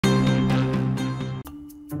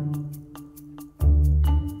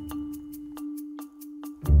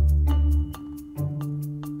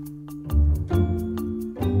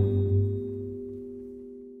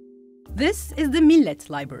This is the Millet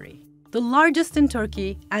Library, the largest in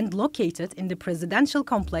Turkey and located in the presidential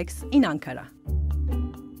complex in Ankara.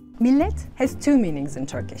 Millet has two meanings in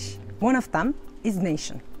Turkish. One of them is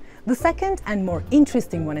nation. The second and more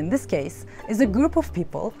interesting one in this case is a group of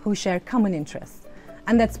people who share common interests.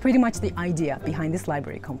 And that's pretty much the idea behind this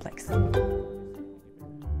library complex.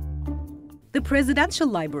 The Presidential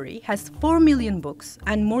Library has 4 million books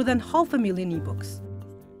and more than 500,000 e-books.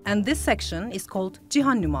 And this section is called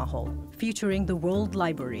Cihannuma Hall, featuring the World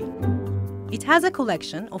Library. It has a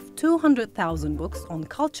collection of 200,000 books on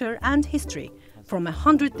culture and history from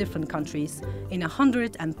 100 different countries in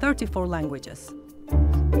 134 languages.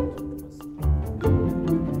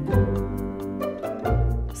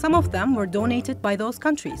 Some of them were donated by those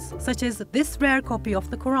countries, such as this rare copy of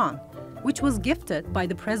the Quran, which was gifted by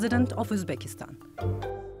the President of Uzbekistan.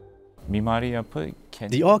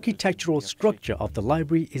 The architectural structure of the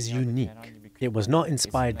library is unique. It was not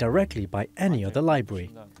inspired directly by any other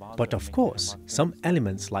library. But of course, some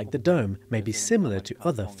elements like the dome may be similar to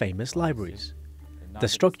other famous libraries. The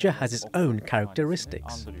structure has its own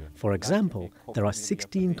characteristics. For example, there are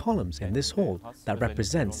 16 columns in this hall that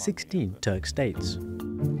represent 16 Turk states.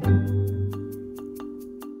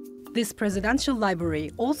 This presidential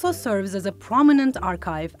library also serves as a prominent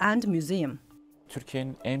archive and museum.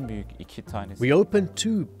 We opened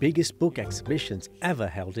two biggest book exhibitions ever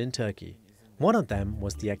held in Turkey. One of them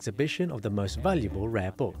was the exhibition of the most valuable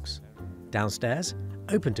rare books. Downstairs,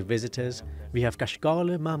 open to visitors, we have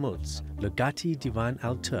Kashgarlı Mahmud's Lugati Divan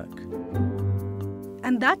al-Turk.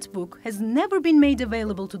 And that book has never been made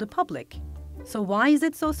available to the public. So why is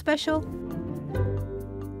it so special?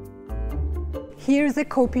 Here's a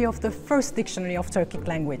copy of the first dictionary of Turkic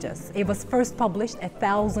languages. It was first published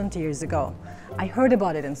 1,000 years ago. I heard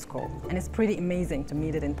about it in school, and it's pretty amazing to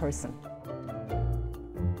meet it in person.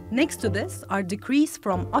 Next to this are decrees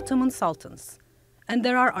from Ottoman sultans, and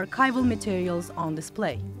there are archival materials on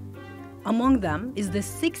display. Among them is the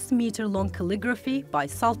 6-meter-long calligraphy by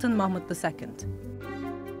Sultan Mahmud II.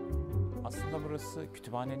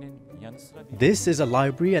 This is a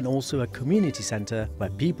library and also a community center where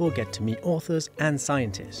people get to meet authors and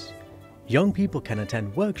scientists. Young people can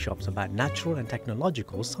attend workshops about natural and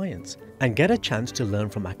technological science and get a chance to learn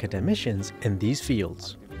from academicians in these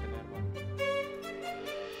fields.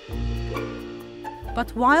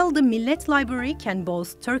 But while the Millet Library can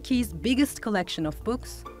boast Turkey's biggest collection of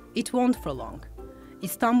books, it won't for long.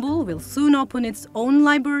 Istanbul will soon open its own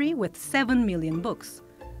library with 7 million books.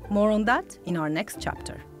 More on that in our next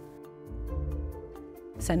chapter.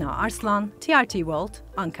 Sena Arslan, TRT World,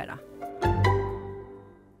 Ankara.